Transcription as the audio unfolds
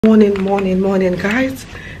Morning guys.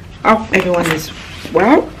 I hope everyone is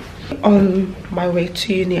well. On my way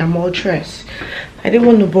to uni, I'm all dressed. I didn't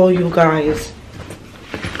want to bore you guys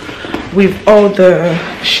with all the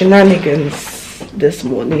shenanigans this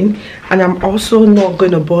morning, and I'm also not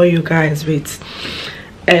going to bore you guys with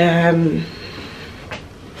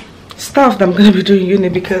stuff that I'm going to be doing uni,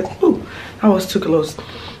 because that was too close.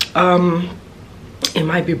 It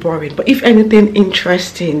might be boring, but if anything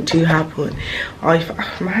interesting do happen, or if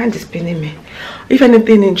my hand is pinning me, if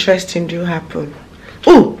anything interesting do happen,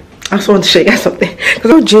 I just want to show you guys something.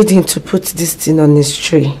 Because I want Jayden to put this thing on his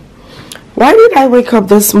tree. Why did I wake up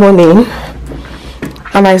this morning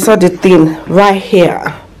and I saw the thing right here?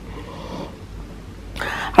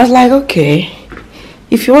 I was like, okay,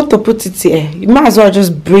 if you want to put it here, you might as well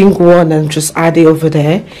just bring one and just add it over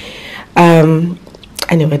there.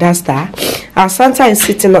 Anyway, that's that. Our Santa is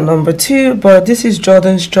sitting on number 2, but this is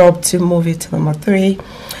Jordan's job to move it to number 3.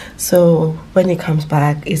 So when he comes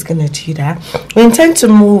back, he's gonna do that. We intend to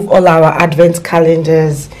move all our advent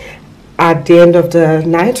calendars at the end of the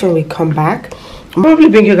night when we come back. I'll probably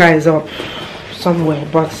bring you guys up somewhere,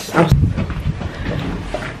 but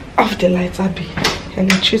off the lights, Abby.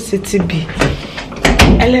 Electricity be.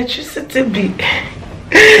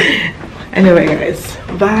 Anyway, guys,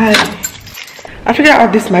 bye. I figured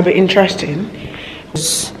out this might be interesting.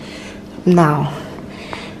 Now,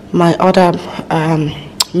 my other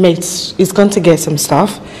mates is going to get some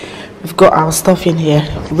stuff. We've got our stuff in here.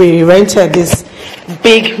 We rented this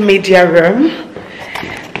big media room.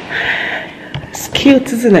 It's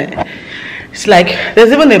cute, isn't it? It's like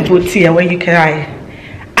there's even a booth here where you can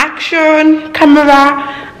action, camera,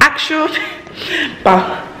 action. But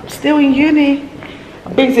I'm still in uni.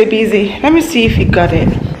 Busy. Let me see if he got it.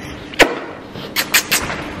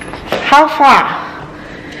 How far?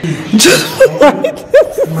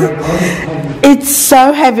 It's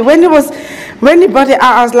so heavy. When he brought it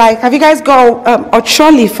out, I was like, have you guys got a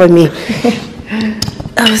trolley for me?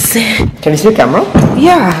 I was saying, can you see the camera?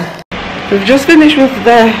 Yeah. We've just finished with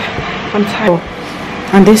the tired.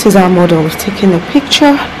 And this is our model. We've taken a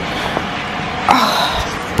picture.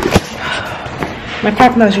 My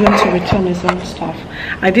partner is going to return his own stuff.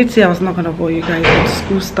 I did say I was not going to bore you guys with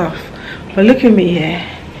school stuff, but look at me here.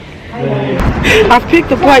 I've picked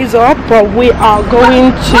the boys up, but we are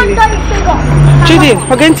going to Jayden,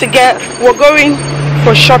 we're going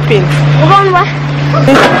for shopping. We're going where?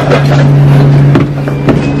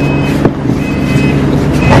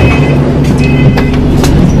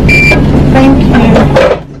 Thank you.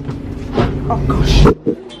 Oh gosh.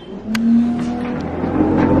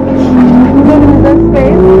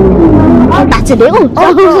 Saturday.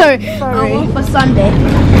 Sorry. I went for Sunday.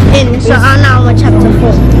 So now I'm on chapter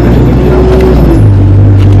 4.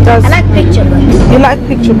 I like picture books. You like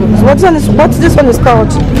picture books? What's this one is called?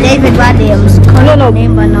 David Williams.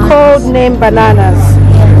 Codename Bananas. Codename Bananas.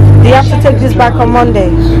 Do you have to take this back on Monday?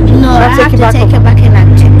 No, I have to take it back in like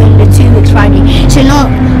in the 2 weeks Friday. So not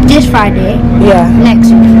this Friday. Yeah.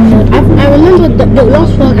 Next week. I remember the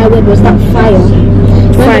last one I read was that fire.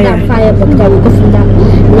 That fire book that we got from that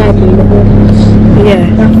library. Yeah.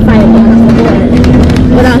 That fire book.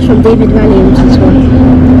 But that was from David Williams as well.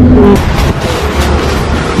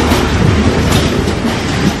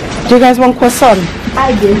 Do you guys want croissant?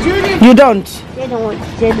 I do. You don't? They don't want it.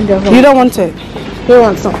 Jayden doesn't. You don't want it? They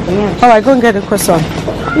want something else. Alright, go and get a croissant.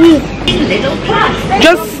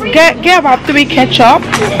 Just get about 3 ketchup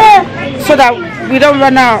so that we don't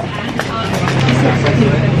run out.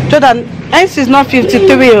 Jordan, hence is not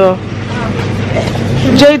 53.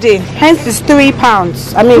 Jayden, hence is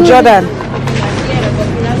 £3. I mean Jordan.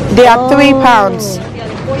 They are £3.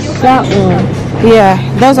 That one. Yeah,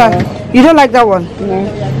 those are. You don't like that one? No.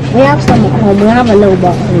 We have some at home. We have a little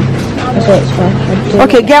bottle. That's what it's for.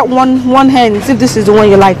 Okay, get one hand. If this is the one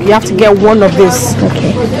you like, you have to get one of this.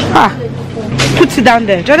 Okay. Put it down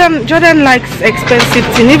there. Jordan likes expensive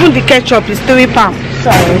thing. Even the ketchup is £3.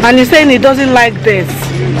 Sorry. And he's saying he doesn't like this.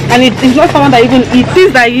 And it's not someone that even eats.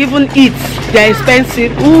 Things that he even eats, they're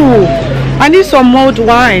expensive. Ooh, I need some mulled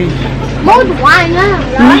wine. Mulled wine? No.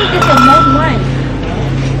 I need to get mulled wine.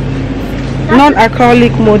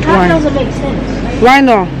 Non-alcoholic mulled wine. That doesn't make sense. Why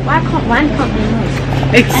not? Wine can't be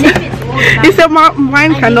mulled? He said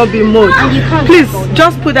wine cannot be mulled. Please,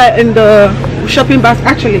 just put that in the shopping basket.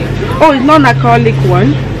 Actually, it's non-alcoholic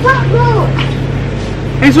one.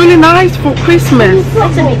 It's really nice for Christmas. You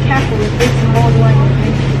have to be careful with this mulled wine.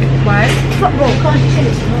 Why?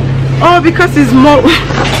 Oh, because it's more.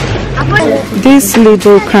 These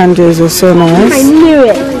little candies are so nice. I knew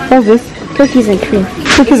it. What's this? Cookies and cream.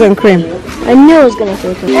 Cookies and cream. I knew I was going to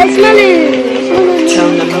say cookies. Tell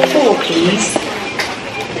number 4, please.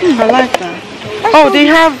 I like that. Oh, they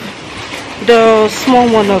have the small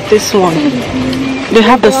one of this one. They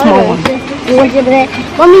have the small one.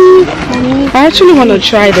 Mommy. I actually want to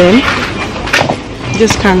try them.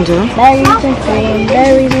 This candle. Berries and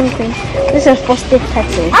cream. This is frosted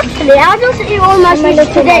petals. Actually, I just eat all my sweets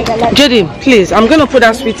today. Jayden, please, I'm going to put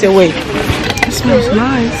that sweet away. It smells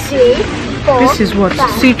nice. This is what?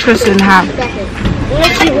 Citrus and herb.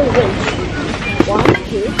 1,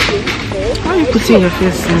 2, 3, 4. Why are you putting your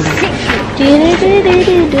face in there?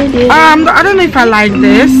 I don't know if I like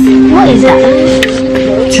this. What is that?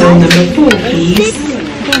 Tell number 4, please.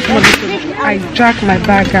 I dragged my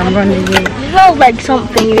bag and run away. It smells like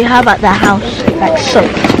something you have at the house, like soap.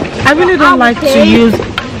 I really don't like to use.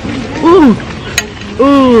 Ooh,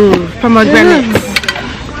 pomegranates.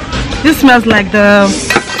 This smells like the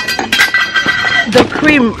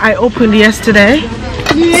cream I opened yesterday.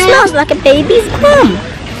 It smells like a baby's bum.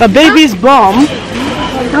 A baby's bum.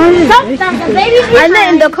 I know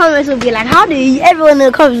in the comments will be like, how do you? Everyone in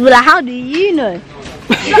the comments will be like, how do you know?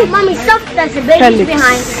 Look, mommy, stuff that's a baby's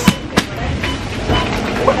behind.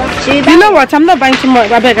 You know what? I'm not buying too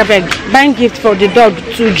much. I beg. Buying gift for the dog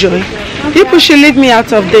too, Joy. People should leave me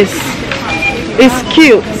out of this. It's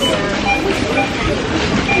cute.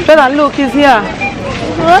 Jordan, look, he's here.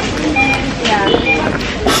 What?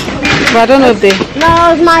 But I don't know if they.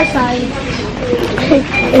 No, it's my size.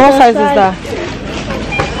 What size is that?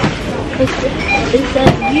 It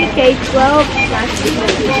says UK 12.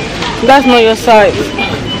 That's not your size.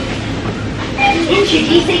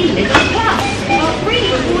 Introducing the class.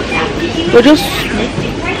 We're just.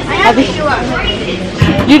 I have to show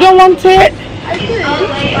up. You don't want it? I do.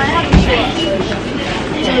 I have to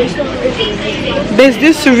show up. There's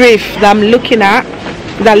this reef that I'm looking at.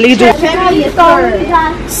 That Lidl.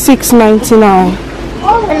 $6.99.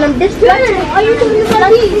 And then this one. Are you doing this?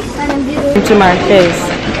 Into my face.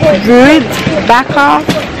 Good. Back off.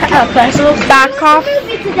 Back off.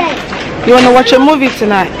 You want to watch a movie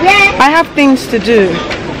tonight? Yeah. I have things to do.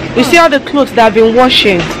 You see all the clothes that I've been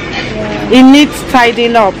washing? It needs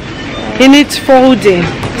tidying up. It needs folding.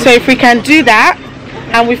 So if we can do that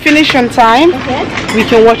and we finish on time, we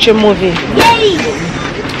can watch a movie. Yay!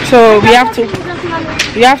 So we have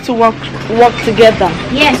to work together.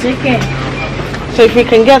 Yes, okay. So if we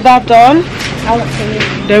can get that done,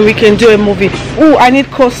 then we can do a movie. Oh, I need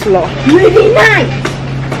coleslaw. Movie night.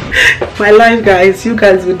 My life, guys, you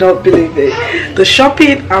guys would not believe it. The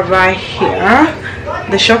shopping are right here.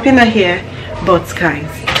 The shopping are here, but guys,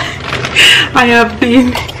 I have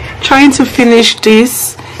been trying to finish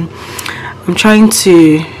this. I'm trying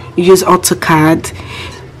to use AutoCAD.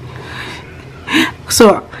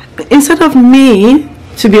 So instead of me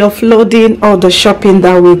to be offloading all the shopping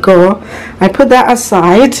that we go, I put that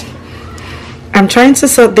aside. I'm trying to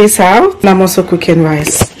sort this out, and I'm also cooking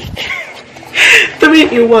rice. 3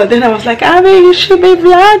 in 1. Then I was like, Abby, you should be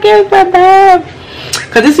vlogging for them.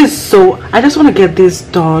 Because this is so, I just want to get this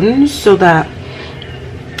done so that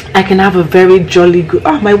I can have a very jolly good,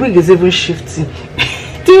 oh, my wig is even shifting.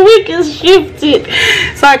 The wig is shifting.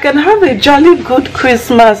 So I can have a jolly good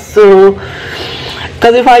Christmas. So,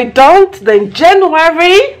 because if I don't, then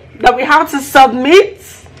January, that we have to submit,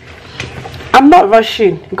 I'm not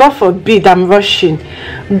rushing. God forbid I'm rushing.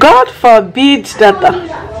 God forbid that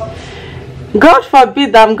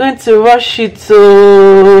I'm going to rush it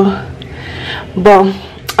to, but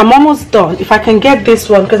I'm almost done. If I can get this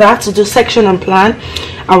one, because I have to do section and plan,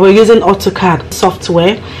 and we're using AutoCAD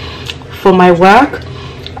software for my work.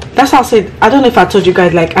 That's how I said, I don't know if I told you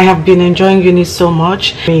guys, like, I have been enjoying uni so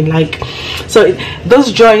much. I mean, like, so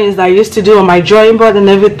those drawings that I used to do on my drawing board and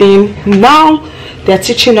everything, now they're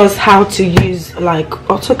teaching us how to use like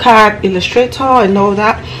AutoCAD, Illustrator and all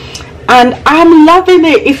that, and I'm loving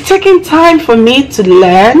it. It's taking time for me to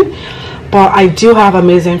learn, but I do have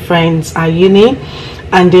amazing friends at uni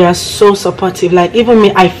and they are so supportive. Like, even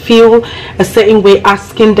me, I feel a certain way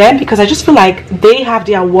asking them, because I just feel like they have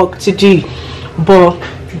their work to do, but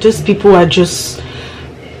these people are just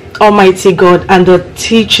almighty God. And the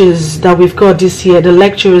teachers that we've got this year, the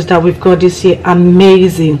lecturers that we've got this year,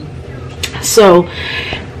 amazing. So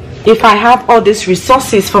if I have all these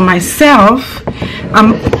resources for myself,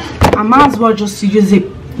 I might as well just use it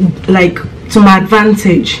like to my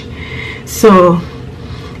advantage. So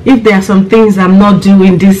if there are some things I'm not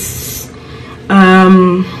doing this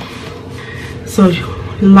so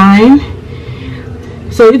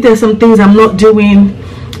if there's some things I'm not doing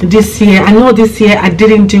this year, I know this year I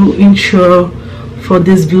didn't do intro for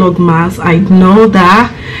this vlogmas. I know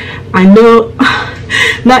that, I know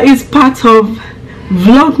that is part of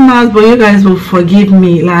vlogmas, but you guys will forgive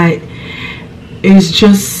me. Like, it's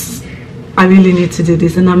just I really need to do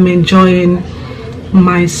this, and I'm enjoying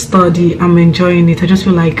my study. I'm enjoying it. I just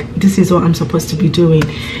feel like this is what I'm supposed to be doing.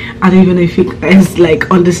 I don't even know if you guys like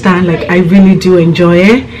understand. Like, I really do enjoy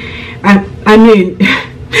it. I mean,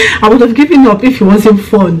 I would have given up if it wasn't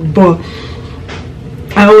fun, but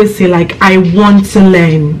I always say, like, I want to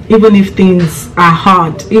learn, even if things are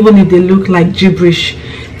hard, even if they look like gibberish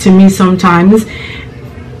to me sometimes.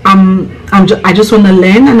 I just want to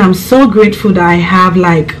learn, and I'm so grateful that I have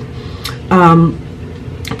like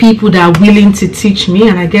people that are willing to teach me,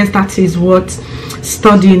 and I guess that is what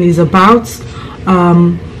studying is about. So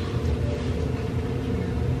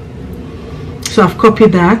I've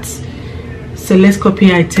copied that. So let's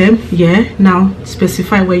copy item. Yeah, now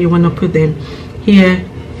specify where you want to put them. Here.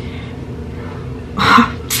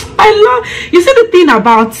 I love, you see, the thing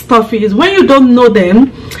about stuff is when you don't know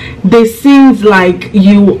them, they seems like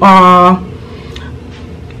you are,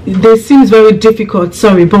 they seems very difficult,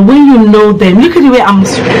 sorry, but when you know them, look at the way I'm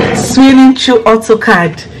swinging through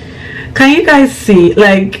AutoCAD. Can you guys see?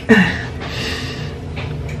 Like,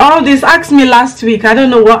 all this, asked me last week, I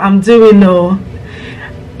don't know what I'm doing now,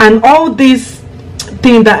 and all this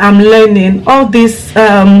thing that I'm learning, all this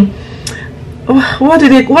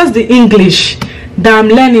what's the English that I'm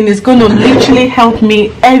learning is going to literally help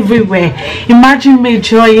me everywhere. Imagine me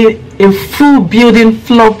drawing a full building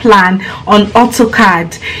floor plan on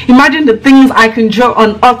AutoCAD. Imagine the things I can draw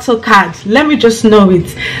on AutoCAD. Let me just know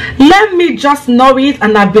it. Let me just know it,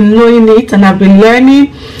 and I've been knowing it, and I've been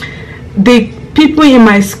learning. The people in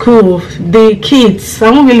my school, the kids, I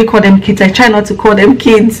won't really call them kids, I try not to call them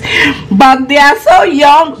kids, but they are so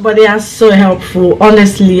young, but they are so helpful.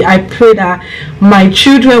 Honestly, I pray that my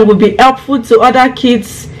children will be helpful to other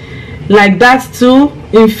kids like that too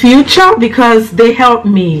in future, because they help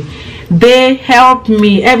me. They help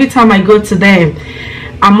me every time I go to them.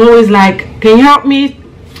 I'm always like, can you help me?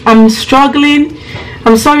 I'm struggling.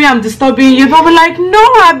 I'm sorry I'm disturbing you. But we're like, no,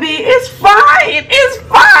 Abby, it's fine. It's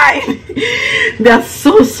fine. They're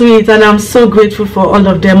so sweet, and I'm so grateful for all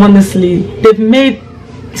of them. Honestly, they've made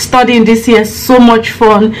studying this year so much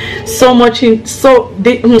fun, so much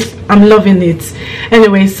I'm loving it.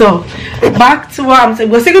 Anyway, so back to what I'm saying.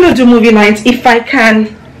 We're still gonna do movie nights. If I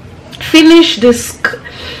can finish this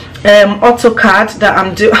AutoCAD that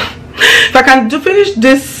I'm doing, if I can finish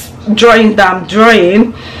this drawing that I'm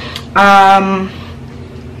drawing,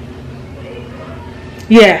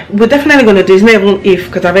 yeah, we're definitely gonna do. It's not even if,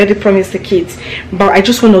 because I've already promised the kids, but I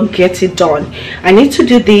just want to get it done. I need to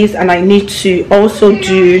do this, and I need to also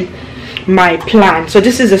do my plan. So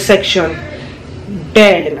this is a section.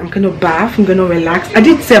 Then I'm gonna bath, I'm gonna relax. I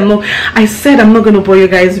did say I said I'm not gonna bore you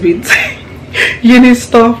guys with uni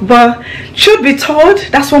stuff, but should be told,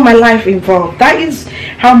 that's what my life involved. That is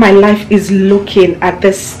how my life is looking at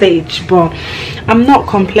this stage, but I'm not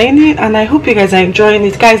complaining, and I hope you guys are enjoying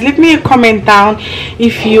it. Guys, leave me a comment down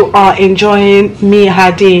if you are enjoying me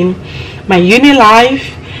having my uni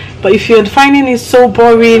life. But if you're finding it so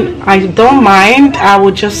boring, I don't mind. I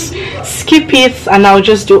will just skip it, and I'll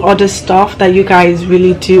just do other stuff that you guys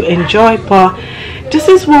really do enjoy. But this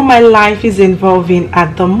is what my life is involving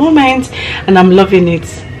at the moment, and I'm loving it.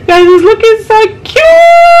 Guys, it's looking so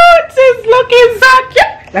cute. It's looking so cute.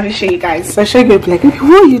 Let me show you guys. So I'll show you, like,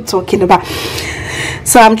 what are you talking about?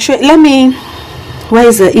 So let me, where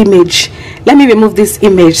is the image? Let me remove this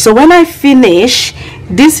image. So when I finish,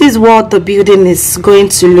 this is what the building is going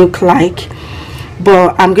to look like.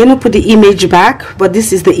 But I'm going to put the image back, but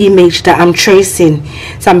this is the image that I'm tracing.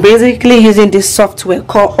 So I'm basically using this software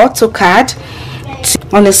called AutoCAD.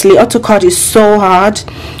 Honestly, AutoCAD is so hard,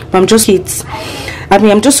 but I'm just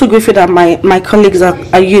I'm just so grateful that my colleagues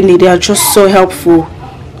at uni, they are just so helpful.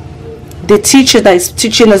 The teacher that is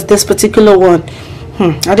teaching us this particular one,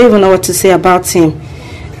 I don't even know what to say about him.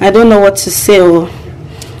 I don't know what to say.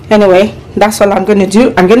 Anyway, that's all I'm gonna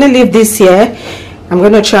do. I'm gonna leave this here. I'm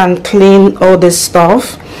gonna try and clean all this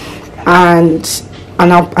stuff, and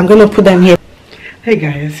I'm gonna put them here. Hey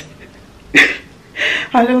guys,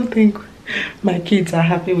 I don't think my kids are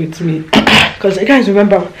happy with me, because you guys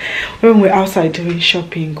remember when we were outside doing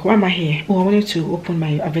shopping. Why am I here? Oh, I wanted to open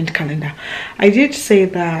my advent calendar. I did say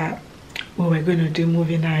that we were going to do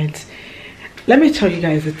movie nights. Let me tell you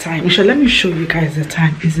guys the time. Let me show you guys the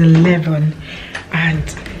time. It's 11,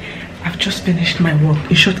 and I've just finished my work.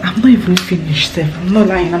 In short, I'm not even finished. I'm not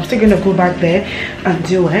lying. I'm still going to go back there and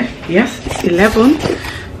do it. Yes, it's 11.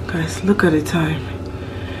 Guys, look at the time.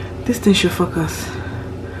 This thing should focus.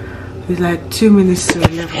 It's like 2 minutes to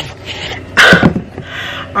 11.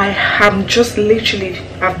 I am just literally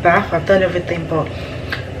at bath. I've done everything, but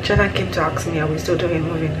Jordan came to ask me, are we still doing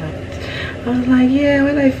movie night? I was like, yeah,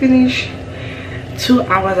 when I finish 2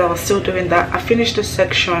 hours I was still doing that. I finished the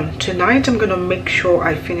section. Tonight I'm gonna make sure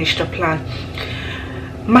I finish the plan.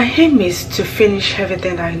 My aim is to finish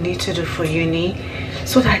everything I need to do for uni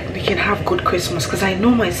so that we can have good Christmas, because I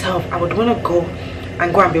know myself I would want to go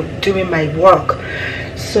and be doing my work.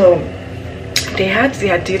 So they had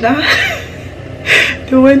their dinner.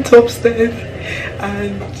 They went upstairs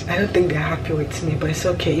and I don't think they're happy with me, but it's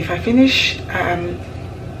okay. If I finish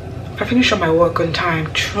all my work on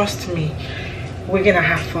time, trust me, we're gonna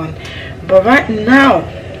have fun. But right now,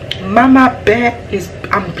 Mama Bear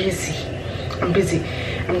I'm busy.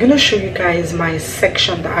 I'm gonna show you guys my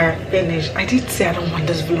section that I finished. I did say I don't want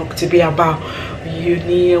this vlog to be about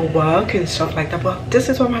uni work and stuff like that, but this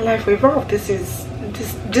is what my life revolved. This is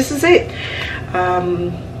it.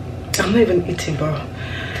 I'm not even eating, but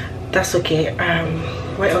that's okay.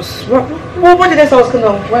 What else? What did I say I was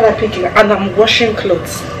gonna when I pick it? And I'm washing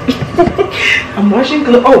clothes. I'm washing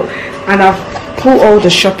clothes. Oh, and I've pulled all the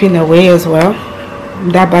shopping away as well.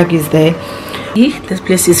 That bag is there. This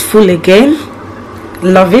place is full again.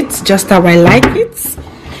 Love it, just how I like it.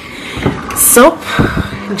 Soap,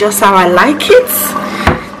 just how I like it.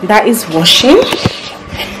 That is washing,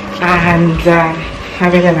 and I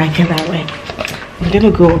really like it that way. I'm gonna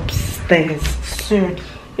go upstairs soon.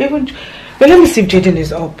 But let me see if Jayden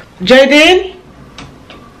is up. Jayden,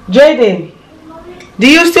 do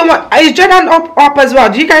you still want? Is Jordan up as well?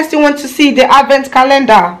 Do you guys still want to see the advent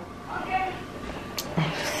calendar?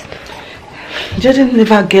 Jayden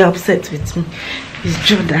never get upset with me. It's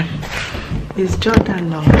Jordan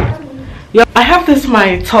now. Yeah, I have this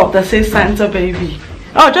my top that says Santa baby.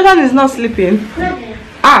 Oh, Jordan is not sleeping. No.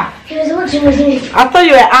 Ah, He was watching with me. I thought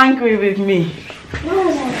you were angry with me. Why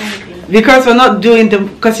was I angry? Because we're not doing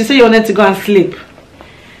because you said you wanted to go and sleep.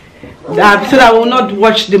 So that I will not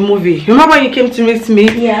watch the movie. Remember when you came to meet me?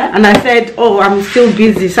 Yeah. And I said, oh, I'm still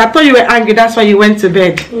busy. So I thought you were angry, that's why you went to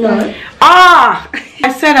bed. No. Ah,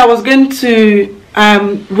 I said I was going to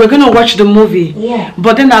we're gonna watch the movie. Yeah.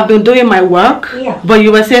 But then I've been doing my work. Yeah. But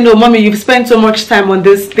you were saying, oh mommy, you've spent so much time on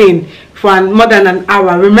this thing for more than an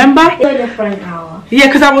hour, remember? For an hour. Yeah,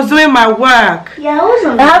 because I was doing my work. Yeah, I was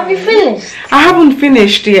on. Have you finished? I haven't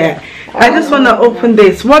finished yet. I just wanna open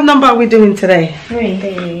this. What number are we doing today?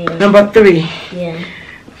 3. Number 3. Yeah.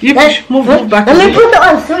 You push, move back. Let me put it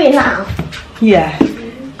on 3 now. Yeah.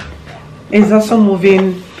 It's also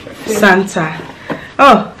moving Santa.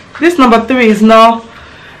 Oh, this number 3 is now.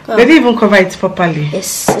 Oh. They didn't even cover it properly.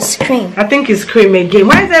 It's cream. I think it's cream again.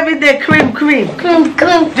 Why is every day cream? Cream.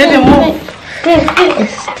 Didn't move. Cream.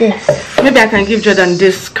 It's this. Maybe I can give Jordan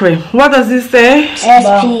this cream. What does this say?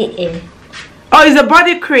 SPA. Oh, it's a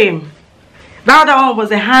body cream. That other one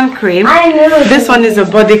was a hand cream. I knew it. This one is a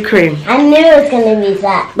body cream. I knew it was gonna be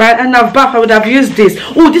that. Right, and I've bath, I would have used this.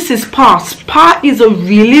 Oh, this is Spa. Spa is a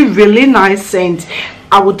really nice scent.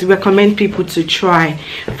 I would recommend people to try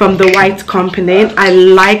from the White Company. I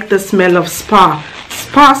like the smell of Spa.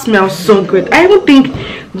 Spa smells so good. I even think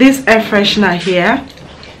this air freshener here.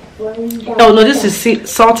 Oh no, this is sea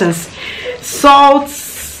salt.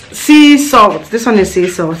 This one is sea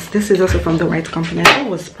salt. This is also from the White Company. I thought it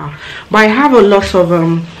was Spa, but I have a lot of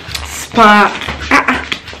Spa.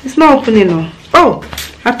 It's not opening now. Oh,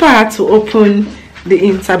 I thought I had to open the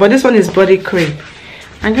inside, but this one is body cream.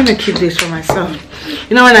 I'm gonna keep this for myself.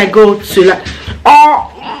 You know when I go to like,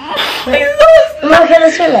 oh, it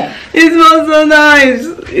smells so nice.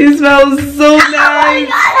 It smells so nice.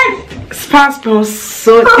 Spa smells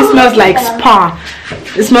so. It smells like Spa.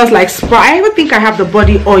 It smells like Spa. I even think I have the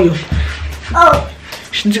body oil. Oh.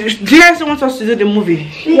 Do you guys want us to do the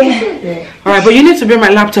movie? Yeah. Alright, but you need to bring my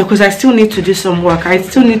laptop because I still need to do some work. I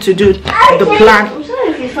still need to do the plan. I'm sorry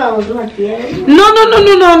if you thought I was lucky. No.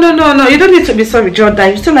 You don't need to be sorry,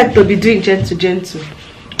 Jordan. You still like to be doing gentle.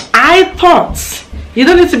 I thought you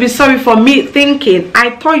don't need to be sorry for me thinking. I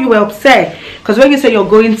thought you were upset because when you said you're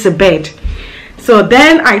going to bed, so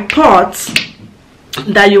then I thought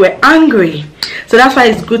that you were angry. So that's why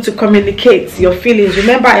it's good to communicate your feelings.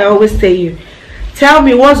 Remember, I always tell you, tell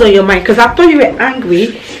me what's on your mind, because I thought you were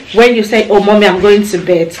angry when you said, oh mommy, I'm going to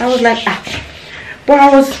bed. So I was like, ah, but I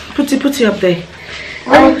was putty up there.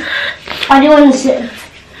 I didn't want to sit.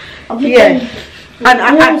 Yeah. And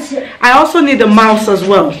I also need a mouse as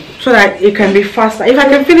well, so that it can be faster. If I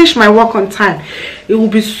can finish my work on time, it will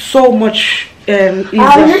be so much easier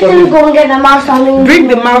I'm just for going me. to go and get the mouse. Bring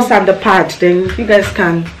the mouse and the pad, then you guys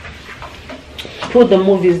can put the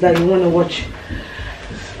movies that you want to watch.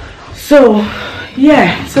 So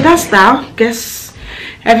yeah, so that's that. Guess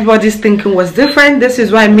everybody's thinking was different. This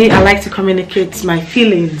is why I like to communicate my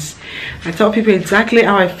feelings. I tell people exactly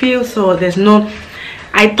how I feel, so there's no.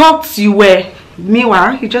 I thought you were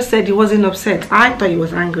Meanwhile, he just said he wasn't upset. I thought he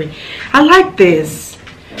was angry. I like this.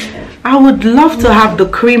 I would love to have the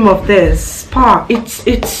cream of this.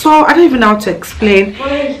 It's so, I don't even know how to explain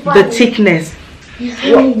the thickness. Do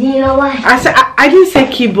you know why? I didn't say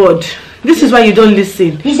keyboard. This is why you don't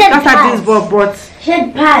listen. He said that's how this board brought. He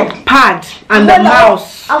said pad. Pad and the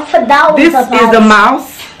mouse. This is the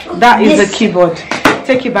mouse. That is the keyboard.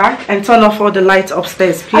 Take it back and turn off all the lights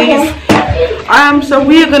upstairs, please. Okay. So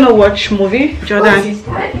we're gonna watch movie, Jordan.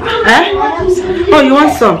 Oh, you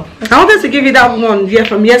want some? I wanted to give you that one here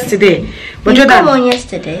from yesterday, but you Jordan. Come on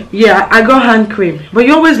yesterday. Yeah, I got hand cream, but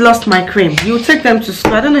you always lost my cream. You take them to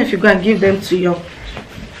school. I don't know if you're gonna give them to your.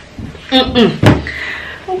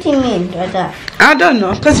 What do you mean by that? I don't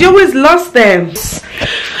know, because you always lost them.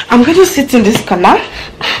 I'm going to sit in this corner.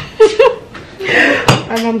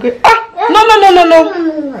 And I'm going.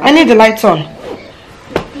 No. I need the lights on.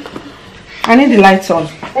 I need the lights on.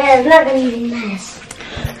 It's not going to be nice.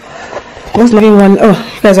 What's not one?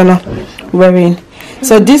 Oh, you guys are not wearing.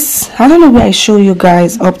 So this, I don't know where I show you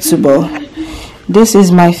guys up to, but this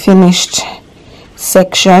is my finished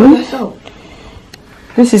section.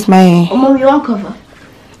 This is my. Mom, you want cover?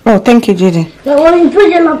 Oh, thank you, Jayden. No, well, you put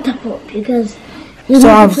your laptop up because you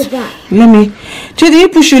so need to put that. Let me. Jayden, you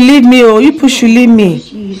push, you leave me, or you push, you leave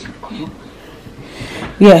me.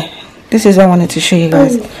 Yeah, this is what I wanted to show you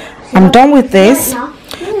guys. I'm done with this.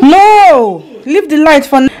 No, leave the light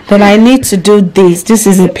for. Then I need to do this. This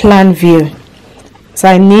is a plan view. So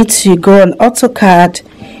I need to go on AutoCAD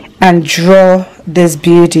and draw this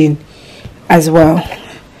building as well.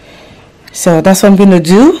 So that's what I'm going to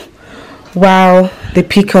do while they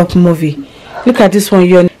pick up movie. Look at this one.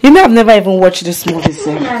 You know I've never even watched this movie.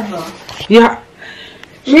 So. Never. Yeah.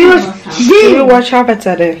 You watch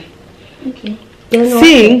Avatar then. Okay.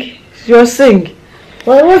 Sing. You'll sing.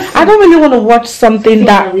 I don't really want to watch something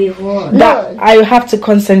that I have to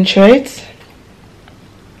concentrate.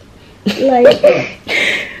 Like.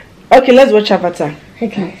 Okay, let's watch Avatar.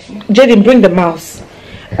 Okay. Jayden, bring the mouse.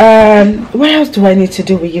 What else do I need to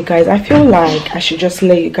do with you guys? I feel like I should just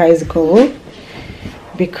let you guys go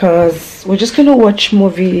because we're just gonna watch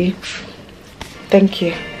movie. Thank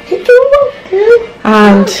you.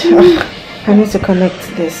 And I need to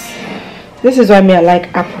connect this. This is why I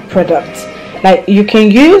like Apple products. Like you can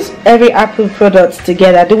use every Apple product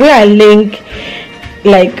together. The way I link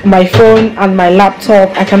like my phone and my laptop,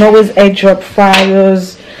 I can always airdrop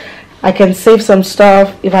files. I can save some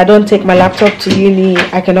stuff. If I don't take my laptop to uni,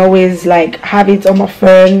 I can always like have it on my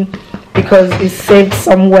phone because it's saved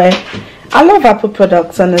somewhere. I love Apple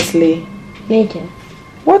products, honestly. Me too.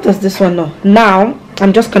 What does this one know? Now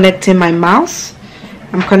I'm just connecting my mouse.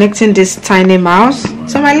 I'm connecting this tiny mouse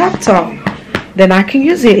to my laptop. Then I can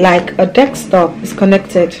use it like a desktop. It's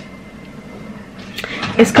connected.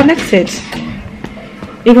 It's connected.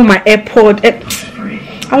 Even my AirPod.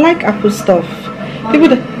 I like Apple stuff.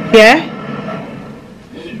 People. Yeah?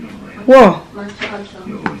 What?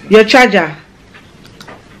 Your charger?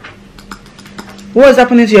 What is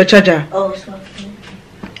happening to your charger? Oh, it's working.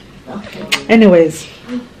 Okay. Anyways,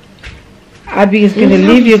 Abby is going to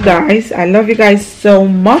leave you guys. I love you guys so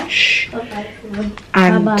much.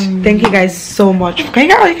 And thank you guys so much. Can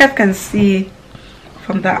you guys can see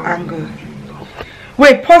from that angle.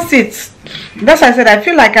 Wait, pause it. That's why I said I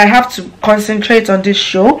feel like I have to concentrate on this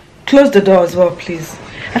show. Close the door as well, please.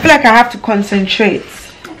 I feel like I have to concentrate.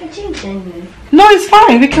 No, it's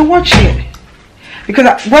fine. We can watch it.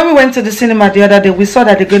 Because when we went to the cinema the other day, we saw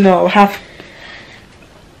that they're going to have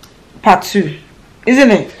part 2.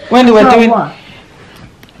 Isn't it? When they were doing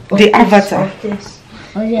the Avatar.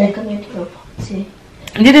 Oh, yeah, they're going to do part 2.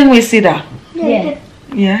 Didn't we see that? Yeah.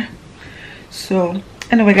 Yeah. So,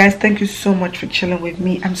 anyway, guys, thank you so much for chilling with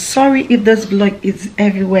me. I'm sorry if this vlog is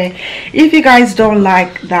everywhere. If you guys don't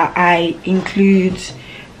like that I include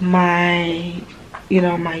my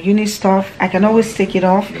my uni stuff, I can always take it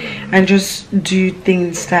off and just do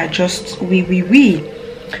things that just weekend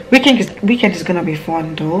is gonna be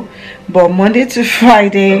fun though, but Monday to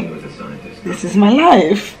Friday, this is my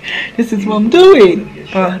life. This is what I'm doing.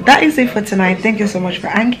 But that is it for tonight. Thank you so much for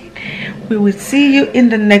hanging. We will see you in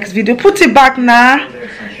the next video. Put it back now.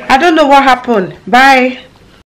 I don't know what happened. Bye.